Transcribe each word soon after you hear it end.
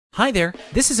Hi there,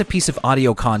 this is a piece of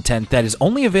audio content that is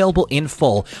only available in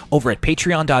full over at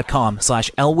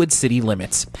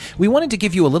patreon.com/ElwoodCityLimits. We wanted to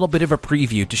give you a little bit of a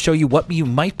preview to show you what you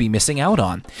might be missing out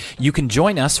on. You can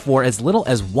join us for as little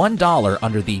as $1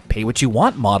 under the Pay What You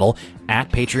Want model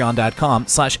at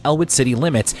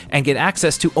patreon.com/ElwoodCityLimits and get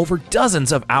access to over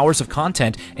dozens of hours of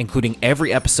content, including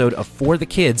every episode of For the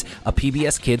Kids, a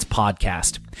PBS Kids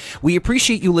podcast. We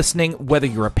appreciate you listening, whether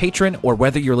you're a patron or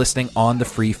whether you're listening on the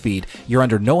free feed. You're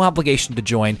under no obligation to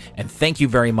join, and thank you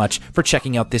very much for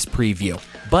checking out this preview.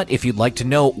 But if you'd like to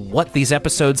know what these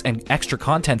episodes and extra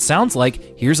content sounds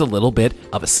like, here's a little bit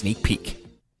of a sneak peek.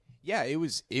 Yeah, it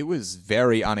was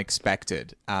very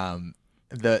unexpected.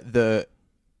 There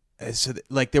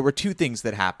were two things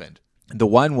that happened. The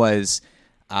one was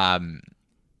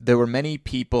there were many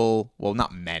people, well,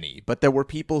 not many, but there were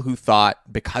people who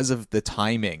thought, because of the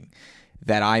timing,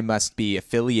 that I must be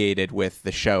affiliated with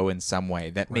the show in some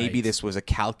way, that maybe this was a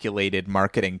calculated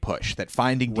marketing push, that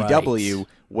Finding DW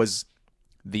was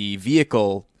the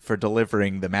vehicle for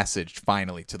delivering the message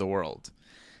finally to the world.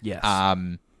 Yes.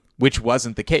 Which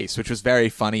wasn't the case, which was very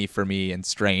funny for me and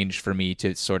strange for me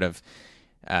to sort of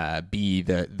be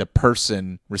the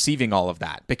person receiving all of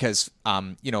that. Because,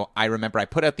 I remember I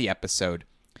put out the episode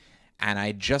and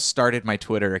I just started my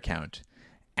Twitter account,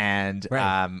 and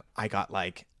I got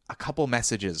like a couple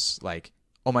messages like,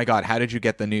 "Oh my God, how did you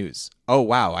get the news? Oh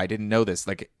wow, I didn't know this.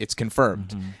 Like, it's confirmed."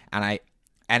 Mm-hmm.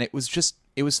 And it was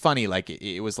funny. Like,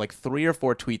 it was like 3 or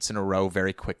 4 tweets in a row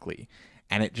very quickly,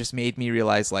 and it just made me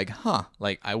realize, like,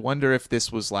 like, I wonder if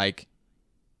this was like,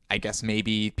 I guess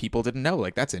maybe people didn't know.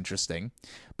 Like, that's interesting.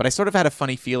 But I sort of had a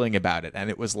funny feeling about it. And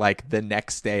it was like the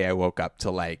next day I woke up to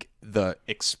like the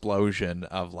explosion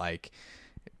of like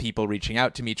people reaching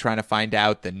out to me, trying to find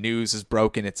out. The news is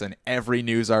broken. It's in every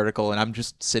news article. And I'm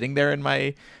just sitting there in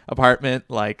my apartment,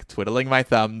 like twiddling my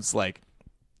thumbs, like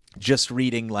just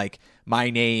reading like my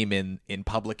name in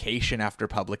publication after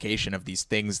publication of these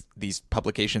things, these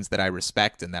publications that I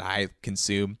respect and that I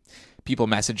consume. People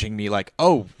messaging me like,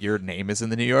 "Oh, your name is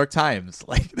in the New York Times."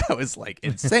 Like, that was like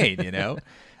insane, you know?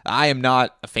 I am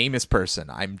not a famous person.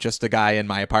 I'm just a guy in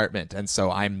my apartment. And so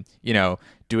I'm,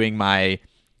 doing my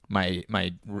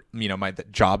the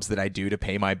jobs that I do to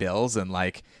pay my bills and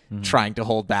like trying to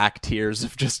hold back tears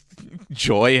of just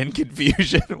joy and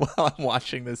confusion while I'm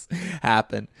watching this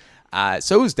happen.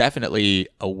 So it was definitely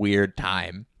a weird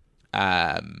time.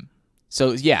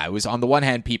 So yeah, it was, on the one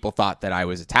hand, people thought that I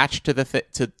was attached to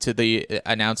the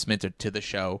announcement or to the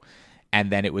show, and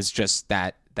then it was just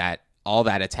that all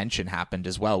that attention happened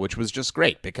as well, which was just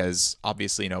great because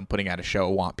obviously, I'm putting out a show,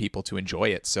 I want people to enjoy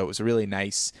it. So it was really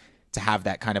nice to have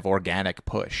that kind of organic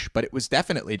push. But it was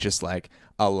definitely just like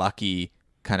a lucky,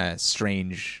 kind of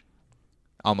strange,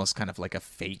 almost kind of like a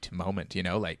fate moment,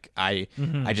 Like I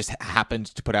just happened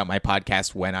to put out my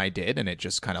podcast when I did, and it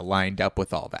just kind of lined up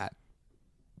with all that.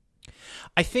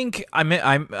 I think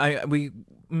we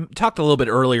talked a little bit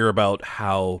earlier about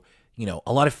how,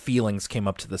 a lot of feelings came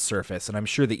up to the surface, and I'm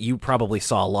sure that you probably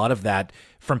saw a lot of that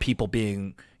from people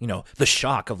being, the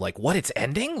shock of like, what, it's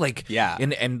ending? Like, yeah.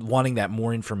 And wanting that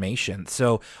more information.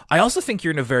 So I also think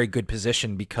you're in a very good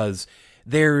position because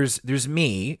there's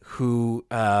me who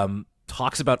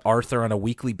talks about Arthur on a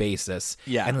weekly basis,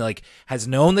 and like has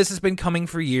known this has been coming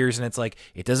for years, and it's like,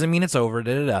 it doesn't mean it's over,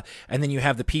 and then you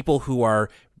have the people who are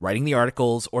writing the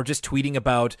articles or just tweeting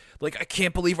about like, I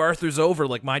can't believe Arthur's over,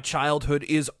 like my childhood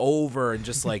is over, and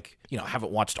just like,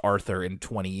 haven't watched Arthur in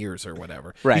 20 years or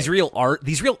whatever. Right. These real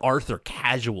Arthur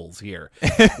casuals here,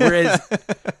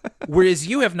 whereas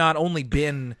you have not only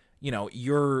been,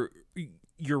 your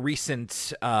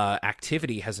recent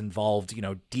activity has involved,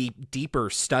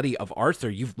 deeper study of Arthur.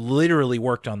 You've literally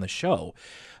worked on the show,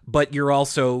 but you're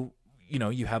also,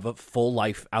 you have a full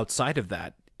life outside of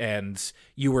that. And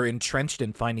you were entrenched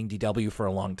in Finding DW for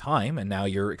a long time, and now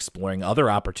you're exploring other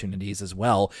opportunities as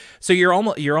well. So you're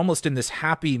almost in this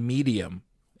happy medium.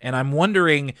 And I'm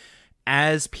wondering,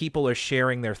 as people are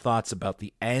sharing their thoughts about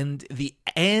the end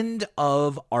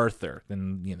of Arthur,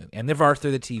 and end of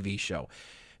Arthur the TV show,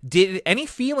 did any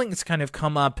feelings kind of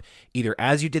come up either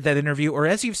as you did that interview or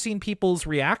as you've seen people's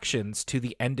reactions to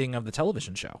the ending of the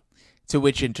television show? To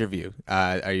which interview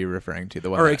are you referring to? The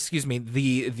one, excuse me,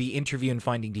 the interview in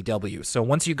Finding DW. So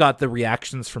once you got the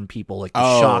reactions from people, like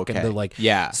the shock and the like,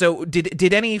 yeah. So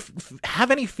did any have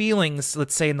any feelings,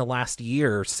 let's say in the last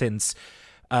year since,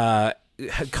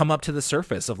 come up to the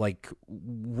surface of like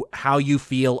how you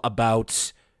feel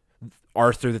about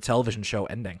Arthur the television show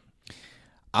ending?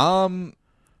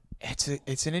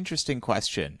 It's an interesting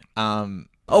question.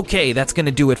 Okay, that's going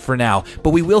to do it for now,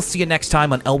 but we will see you next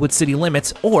time on Elwood City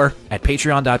Limits or at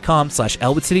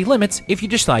patreon.com/ElwoodCityLimits if you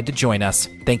decide to join us.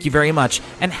 Thank you very much,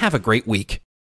 and have a great week.